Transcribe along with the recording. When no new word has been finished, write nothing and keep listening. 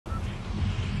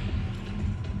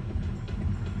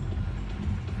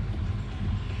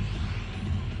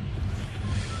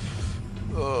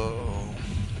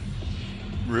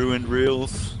ruined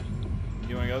reels.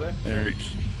 You wanna go there? And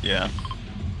reach. Yeah.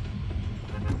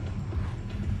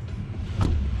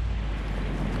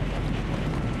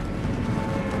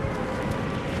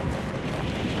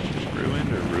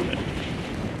 Ruined or ruined?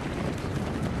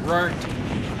 Ruined.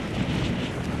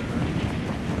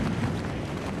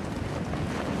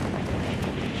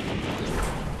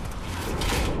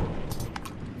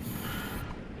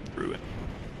 Ruined.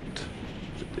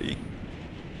 The D.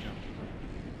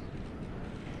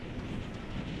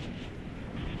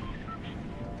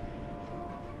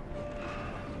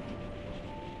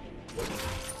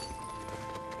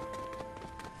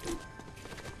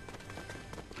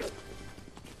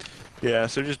 Yeah,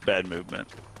 so just bad movement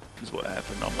is what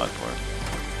happened on my part.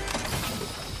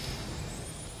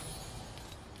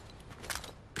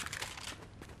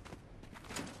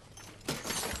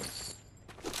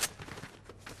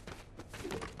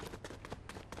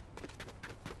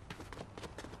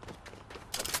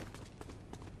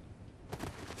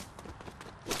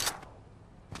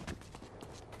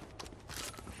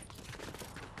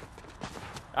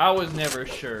 I was never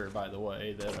sure, by the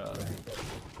way,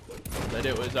 that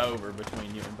it was over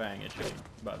between you and Bang and Shane,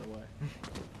 by the way.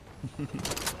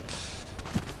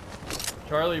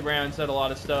 Charlie Brown said a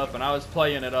lot of stuff, and I was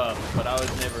playing it up, but I was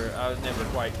never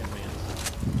quite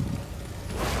convinced.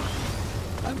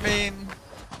 I mean,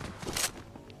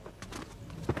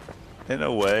 in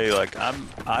a way, like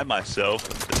I myself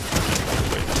am disappointed with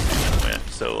the way the season went.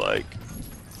 So like,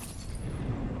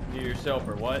 You yourself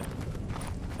or what?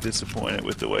 disappointed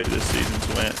with the way this season's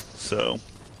went. So.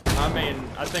 I mean,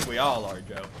 I think we all are,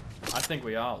 Joe. I think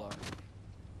we all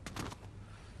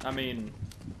are. I mean,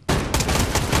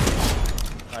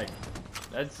 like,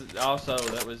 that's also,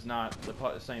 that was not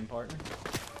the same partner.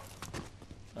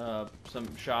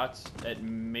 Some shots at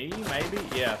me, maybe?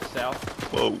 Yeah, south.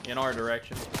 Whoa. In our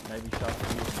direction. Maybe shots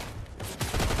at you.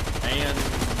 And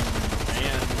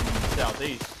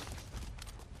southeast.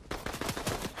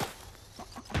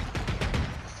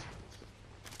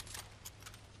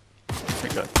 I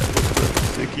got that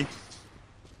sticky.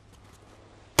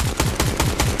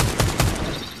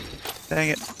 Dang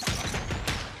it.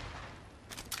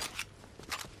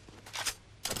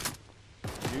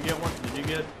 Did you get one? Did you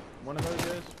get one of those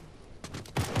guys?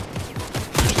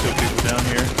 There's still people down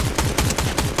here.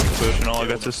 Pushing all I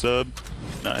got's a sub.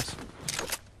 Nice.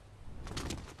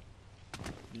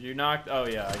 Did you knock? Oh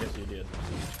yeah, I guess you did.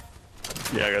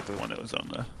 Yeah, I got the one that was on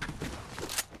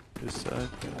this side.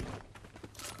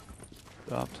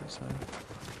 The opposite side.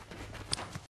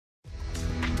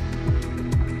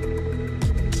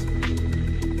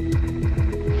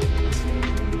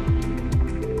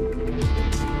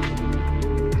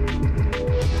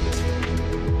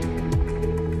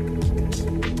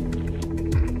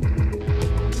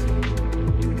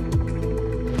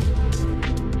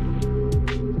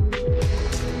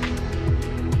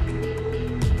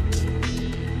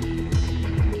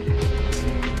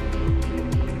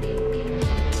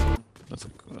 I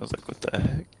was like, what the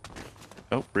heck?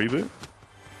 Oh, reboot?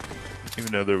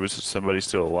 Even though there was somebody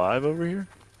still alive over here?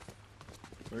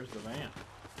 Where's the van?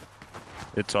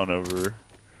 It's on over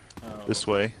this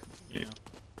way. Yeah.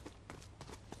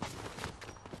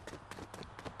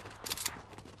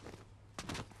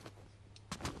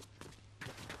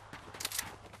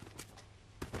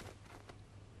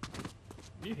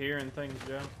 You hearing things,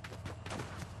 Joe?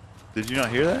 Did you not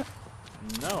hear that?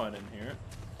 No, I didn't hear it.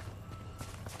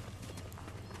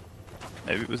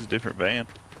 Maybe it was a different van.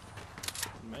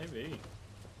 Maybe.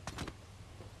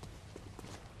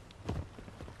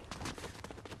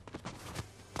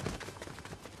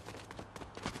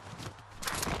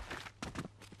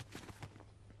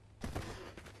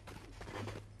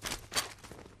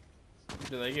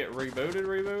 Do they get rebooted,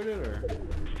 or?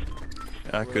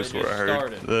 I Were could they swear just I heard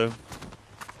started? the.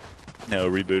 No,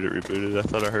 rebooted. I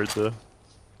thought I heard the.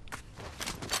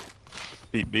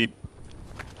 Beep beep.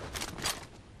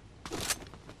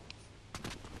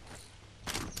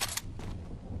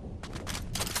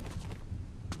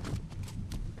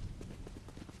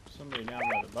 Somebody down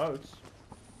by the boats.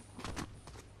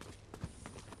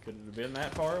 Could it have been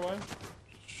that far away?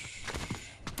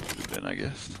 Could have been, I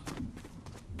guess.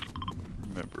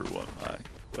 Remember what my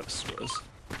quest was.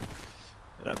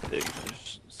 And I'm big.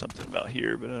 There's something about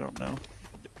here, but I don't know.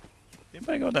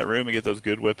 Anybody go in that room and get those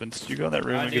good weapons? Did you go in that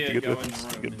room I and get the did good go weapons? in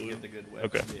the room and get the good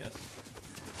weapons, Okay. yes.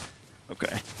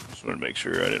 Okay. Just wanted to make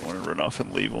sure I didn't want to run off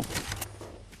and leave them.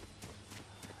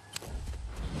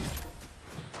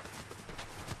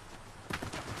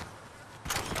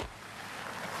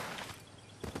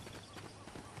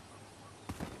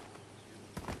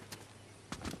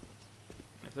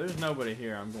 If there's nobody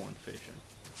here, I'm going fishing.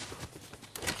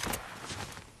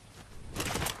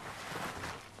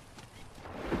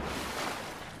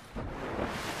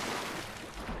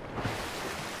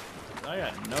 I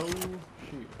got no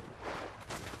shield.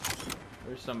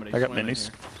 There's somebody I got swimming minis.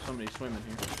 here. Somebody's swimming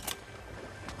here.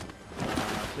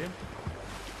 See him?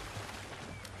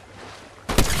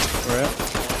 Where at?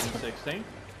 116.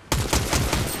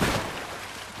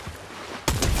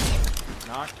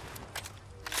 Knock.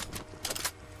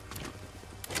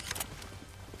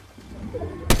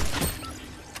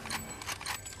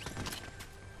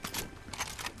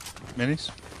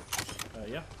 Minis?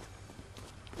 Yeah.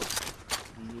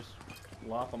 You just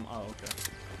lop them. Oh, okay.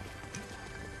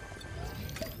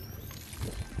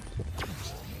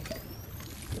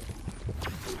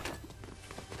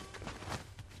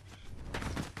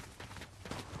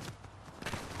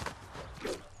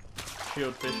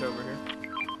 Shield fish over here.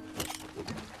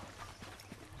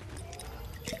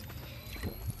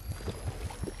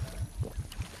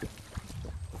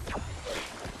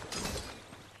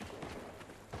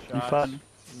 You fighting?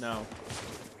 No.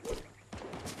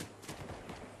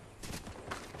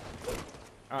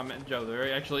 Joe,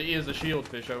 there actually is a shield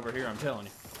fish over here, I'm telling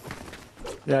you.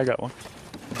 Yeah, I got one.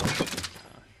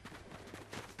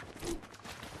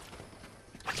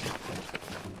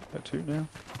 Got 2 now.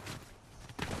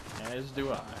 As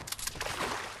do I.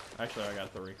 Actually, I got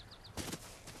 3.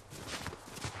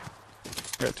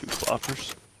 Got 2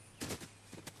 floppers.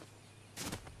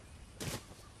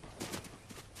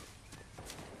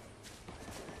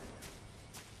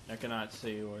 I cannot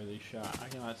see where these shots. I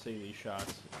cannot see these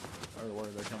shots or where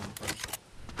they're coming from.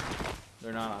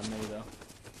 They're not on me though.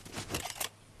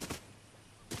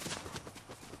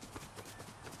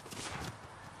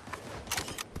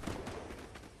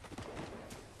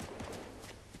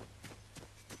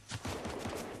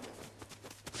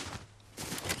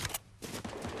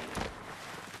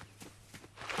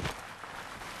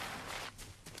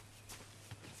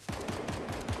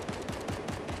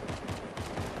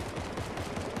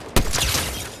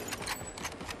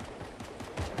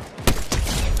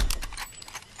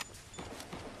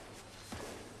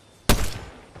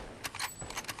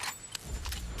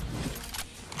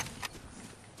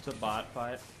 It's a bot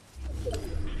fight.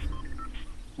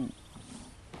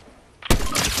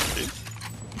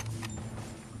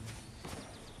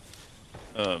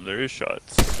 There is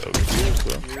shots over here as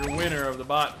well. You're winner of the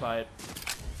bot fight.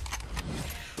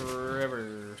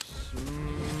 Trevor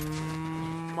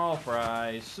Small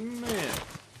Fry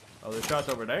Smith. Oh, there's shots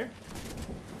over there?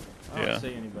 I don't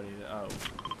see anybody. Oh, okay.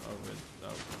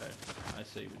 I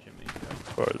see what you mean.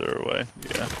 Farther away,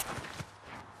 yeah.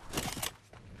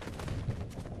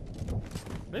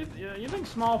 You think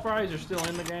small fries are still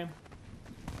in the game?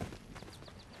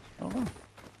 I don't know.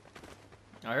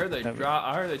 I heard they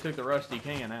I heard they took the rusty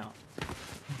can out.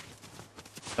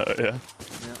 Oh yeah.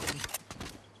 Yeah.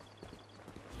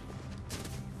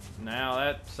 Now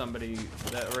that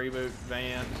reboot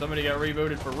van, somebody got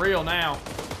rebooted for real now.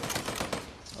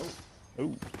 Oh.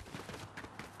 Oh.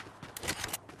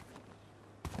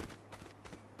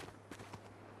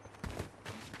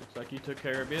 Looks like you took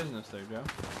care of business there, Joe.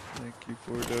 Thank you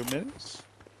for the minutes.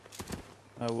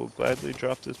 I will gladly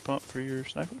drop this pump for your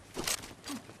sniper.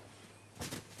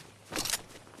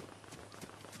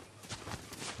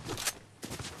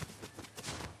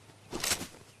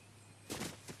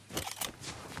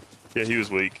 Yeah, he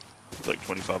was weak. Like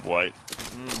 25 white.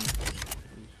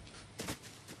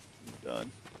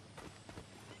 Done.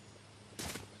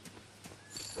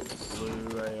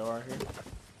 Blue AR here.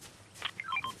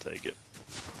 I'll take it.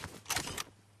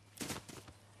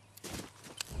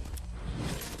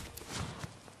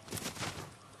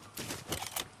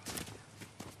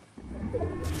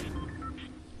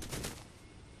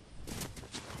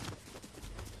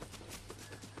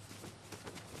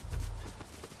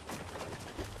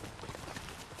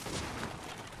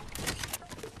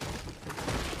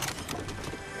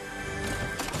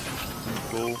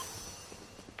 Cool.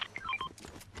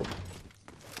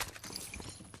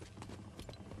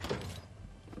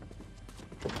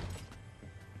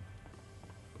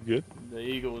 Good. The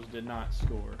Eagles did not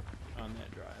score on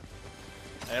that drive.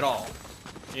 At all.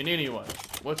 In any way.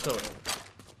 Whatsoever.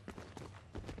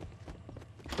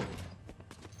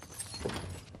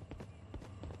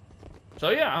 So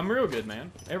yeah, I'm real good,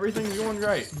 man. Everything's going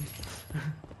great.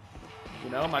 You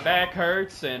know, my back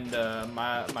hurts and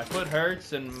my foot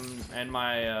hurts and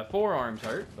my forearms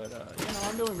hurt, but you know,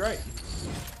 I'm doing great.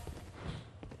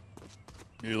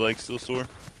 Your legs still sore?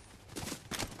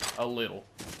 A little.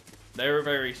 They were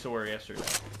very sore yesterday.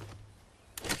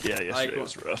 Yeah, yesterday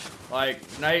was rough. Like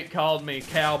Nate called me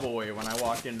cowboy when I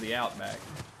walked into the Outback.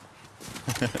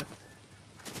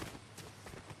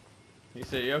 He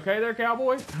said, "You okay there,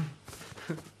 cowboy?"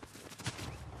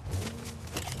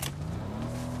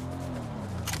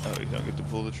 Oh, you don't get to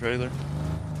pull the trailer?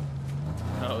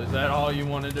 Oh, is that all you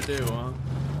wanted to do, huh?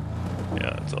 Yeah,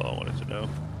 that's all I wanted to know.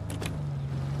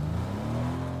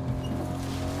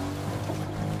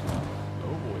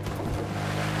 Oh boy.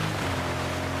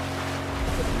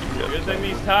 Good thing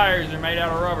these tires are made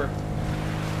out of rubber.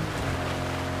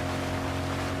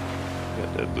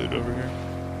 Got that loot over here.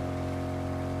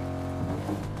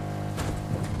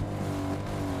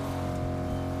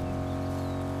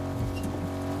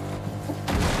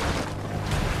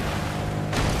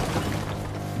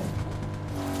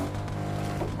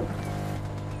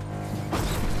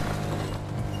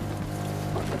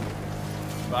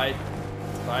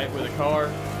 Fight with a car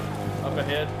up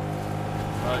ahead.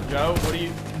 Joe, what do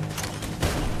you?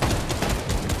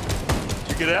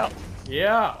 Did you get out?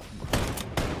 Yeah.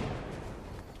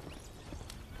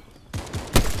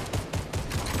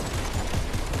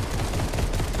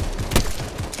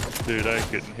 Dude, I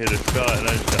couldn't hit a shot and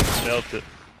I just got melted.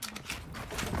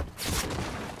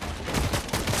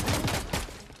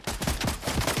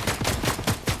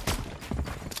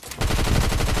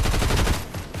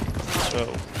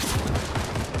 Oh.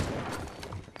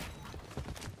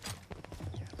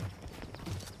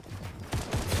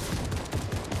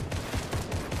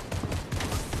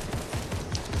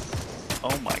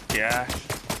 Oh my gosh.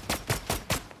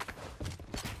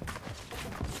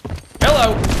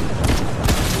 Hello.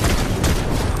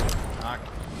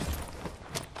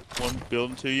 One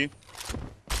building to you.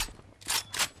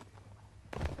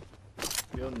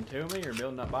 Building to me or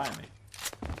building up by me?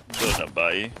 Building up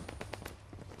by you.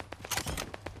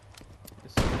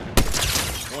 This is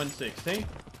 116.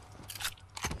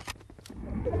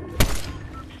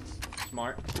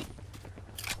 Smart.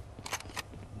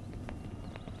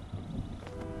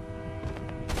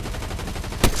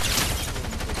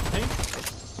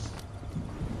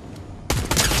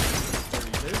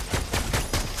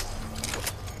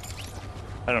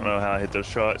 I don't know how I hit those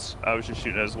shots. I was just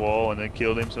shooting at his wall and then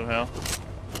killed him somehow.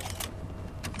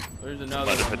 There's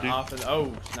another one off of,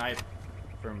 oh, snipe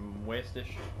from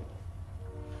westish.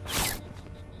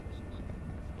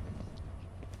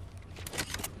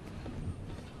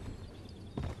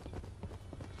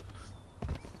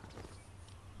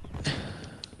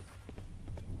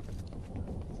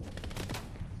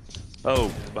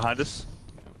 Oh, behind us?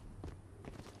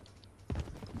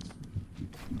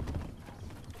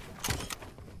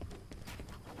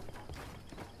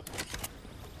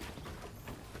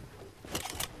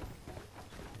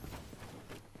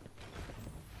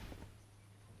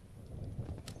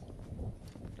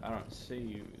 I don't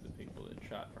see the people that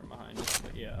shot from behind us,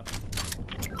 but yeah.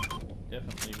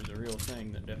 Definitely was a real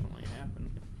thing that definitely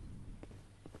happened.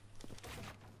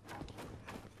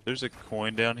 There's a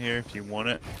coin down here if you want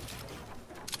it.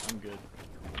 I'm good.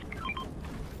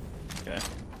 Okay.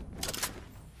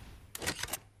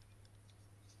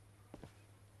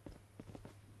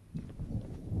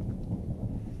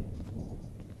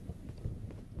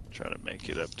 Try to make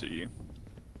it up to you.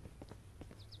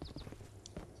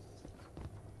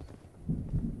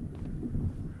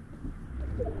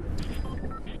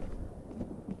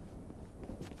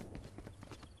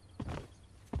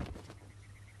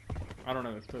 I don't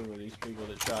know if who these people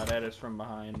that shot at us from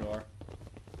behind are.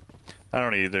 I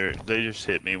don't either. They just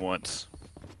hit me once.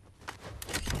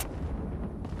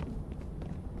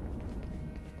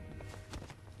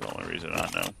 The only reason I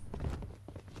know.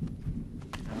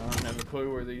 I don't have a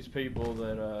clue where these people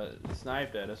that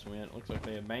sniped at us went. Looks like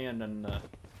they abandoned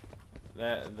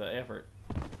the effort.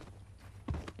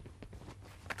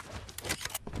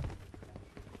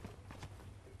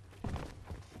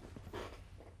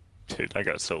 Dude, I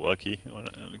got so lucky when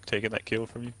taking that kill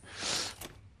from you.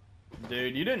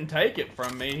 Dude, you didn't take it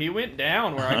from me. He went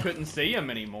down where I couldn't see him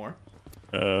anymore.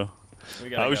 Oh.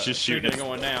 I was just shooting. Speaking of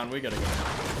going down, we gotta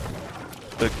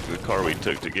go. The car we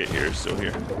took to get here is still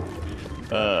here.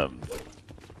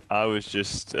 I was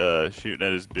just shooting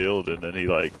at his build, and then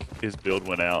his build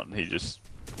went out, and he just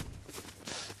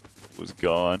was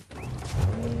gone.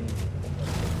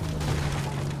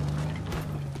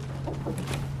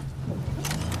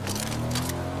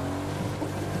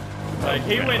 Like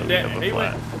he went down, he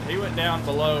went down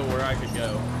below where I could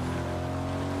go.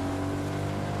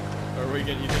 Are we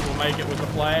gonna? You think we'll make it with the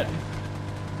flat?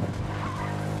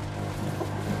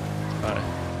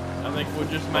 I think we'll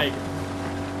just make it.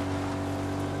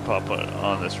 Pop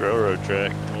on this railroad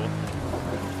track.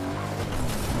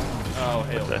 Oh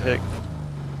hell! What the heck?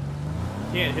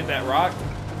 Can't hit that rock.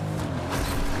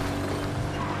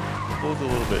 Pulled a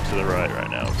little bit to the right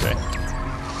now. Okay.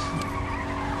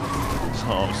 That's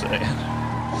all I'm saying.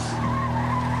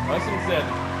 Lesson 7.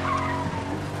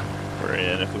 We're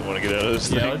in if we want to get out of this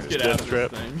thing. Yeah, let's get out of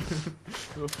trap. this thing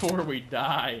before we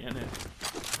die in it.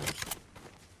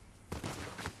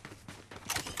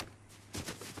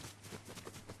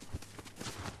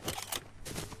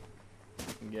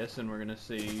 I'm guessing we're gonna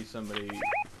see somebody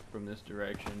from this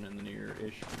direction in the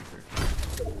near-ish future.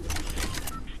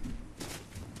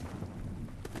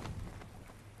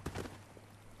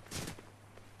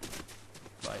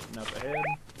 Fighting up ahead.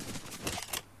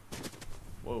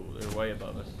 Whoa, they're way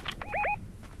above us.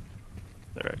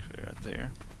 They're actually right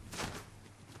there.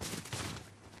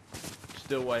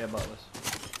 Still way above us.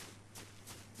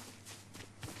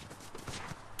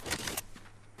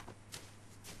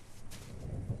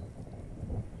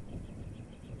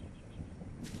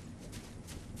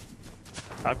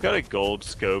 I've got a gold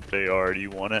scoped AR. Do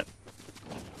you want it?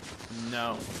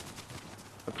 No.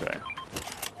 Okay.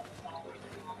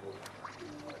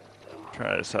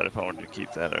 Trying to decide if I wanted to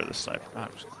keep that or the sniper. No,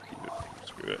 I'm just gonna keep it.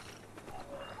 Screw it.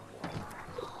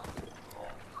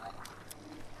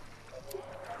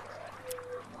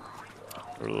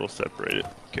 We're a little separated.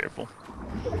 Careful.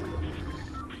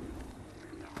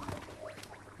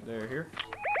 They're here.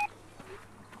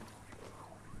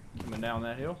 Coming down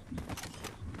that hill.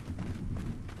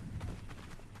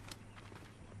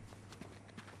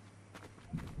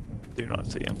 Do not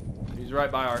see him. He's right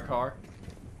by our car.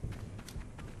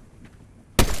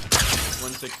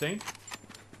 116.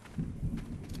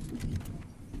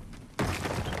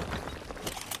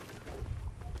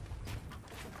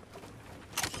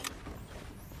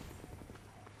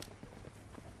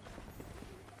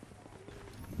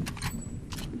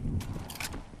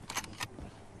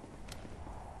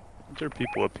 Is there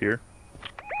people up here?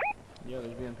 Yeah,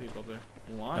 there's being people there.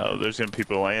 Oh, there's gonna be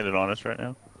people landing on us right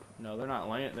now. No, they're not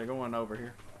landing. They're going over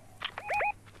here.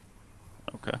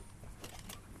 Okay.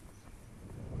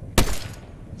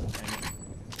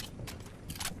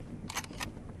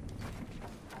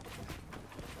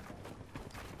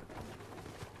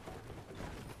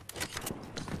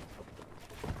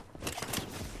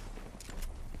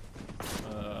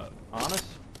 Honest.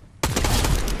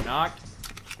 Knocked.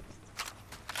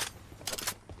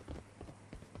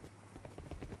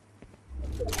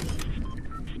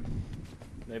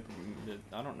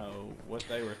 I don't know what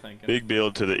they were thinking. Big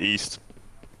build to the east.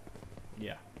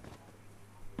 Yeah.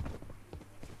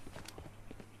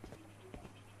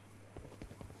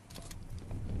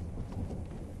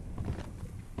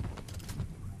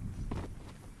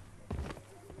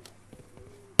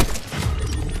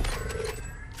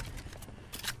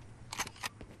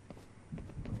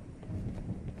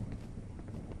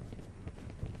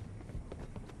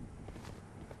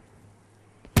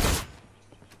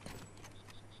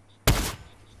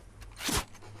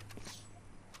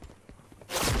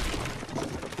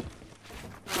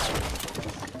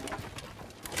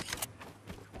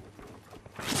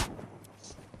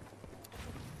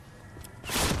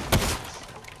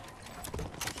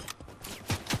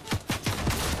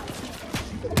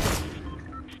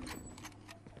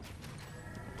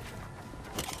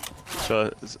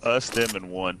 So it's us, them,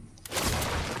 and one.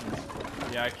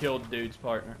 Yeah, I killed dude's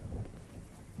partner.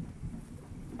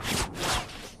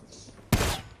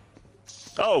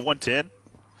 Oh, 110. Ooh,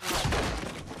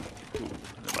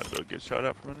 I might be able to get shot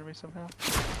out from under me somehow.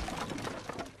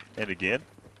 And again.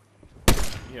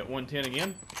 You hit 110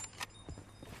 again?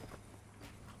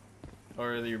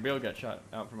 Or your build got shot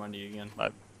out from under you again?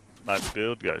 My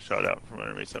build got shot out from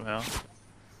under me somehow.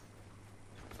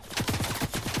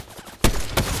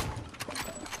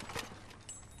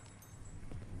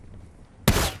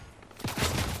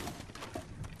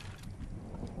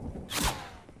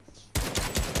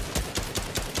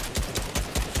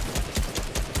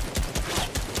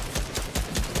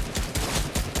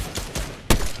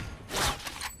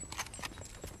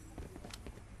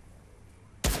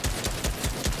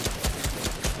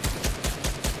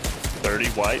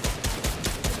 White.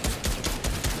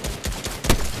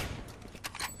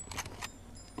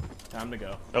 Time to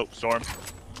go. Oh, storm.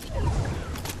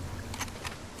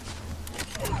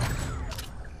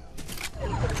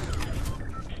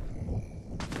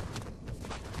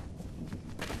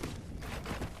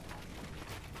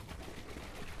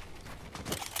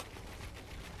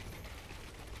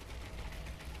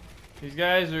 These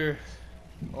guys are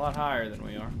a lot higher than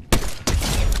we are.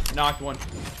 Knocked one.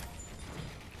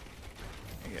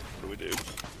 What do we do?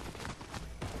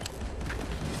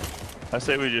 I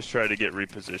say we just try to get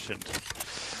repositioned.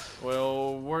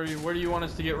 Well, where do you want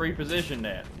us to get repositioned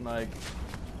at? Like,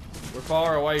 we're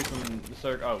far away from the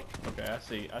circle. Oh, okay, I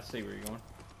see where you're going.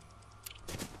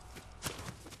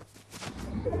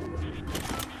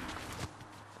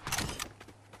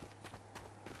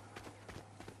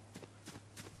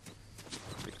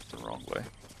 It's the wrong way.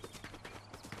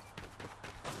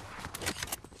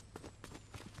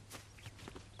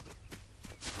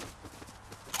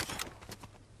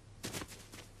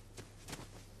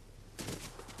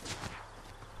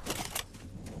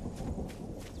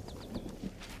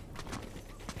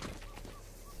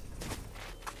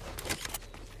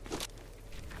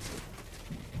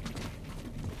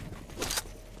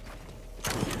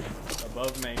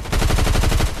 Above me.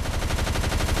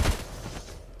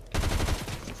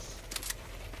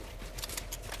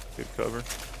 Good cover.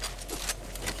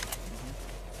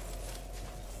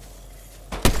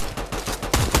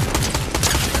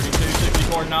 32,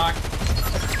 64 knock.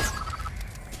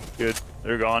 Good.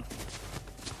 They're gone.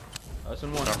 That's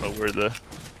in I one. don't know where the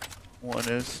one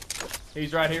is.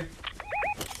 He's right here.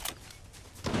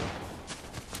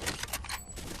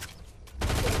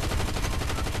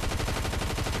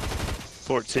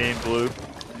 $14 blue.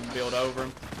 Build over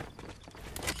him.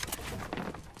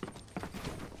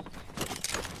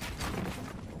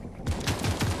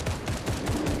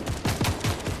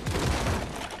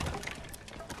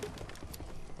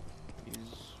 He's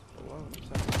below.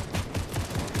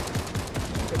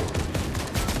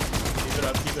 Keep it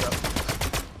up, keep it up.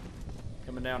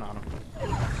 Coming down on him.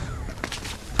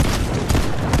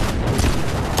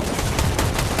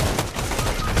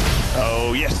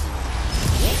 Oh, yes.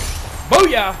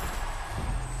 Booyah!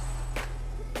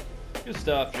 Good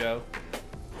stuff, Joe.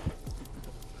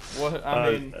 What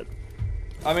I mean,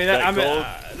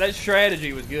 that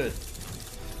strategy was good.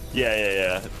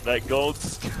 Yeah. That gold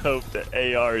scope,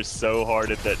 the AR is so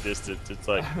hard at that distance. It's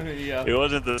like, Yeah. it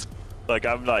wasn't this, like,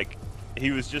 I'm like,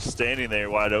 he was just standing there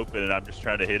wide open and I'm just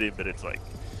trying to hit him, but it's like,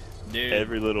 Dude,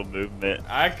 every little movement.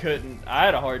 I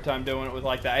had a hard time doing it with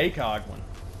like the ACOG one.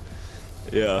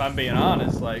 If Yeah. I'm being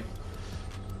honest,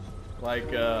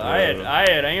 I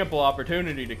had ample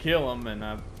opportunity to kill him, and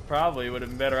I probably would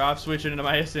have been better off switching into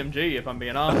my SMG if I'm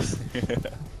being honest.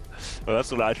 Well,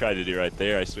 that's what I tried to do right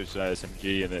there. I switched to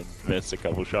SMG and then missed a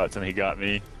couple shots, and he got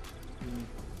me.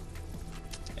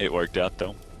 It worked out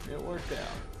though. It worked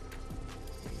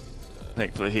out.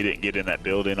 Thankfully, he didn't get in that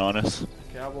building on us.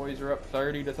 Cowboys are up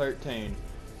 30-13.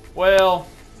 Well,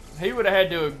 he would have had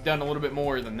to have done a little bit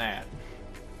more than that.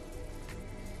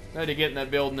 He had to get in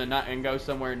that building and go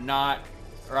somewhere not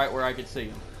right where I could see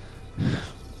him.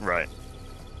 Right.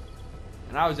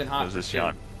 And I was in hot Was this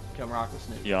pursuit. Come rock with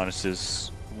Snoop.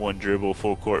 Giannis's one dribble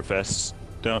full court fest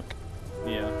dunk.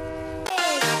 Yeah.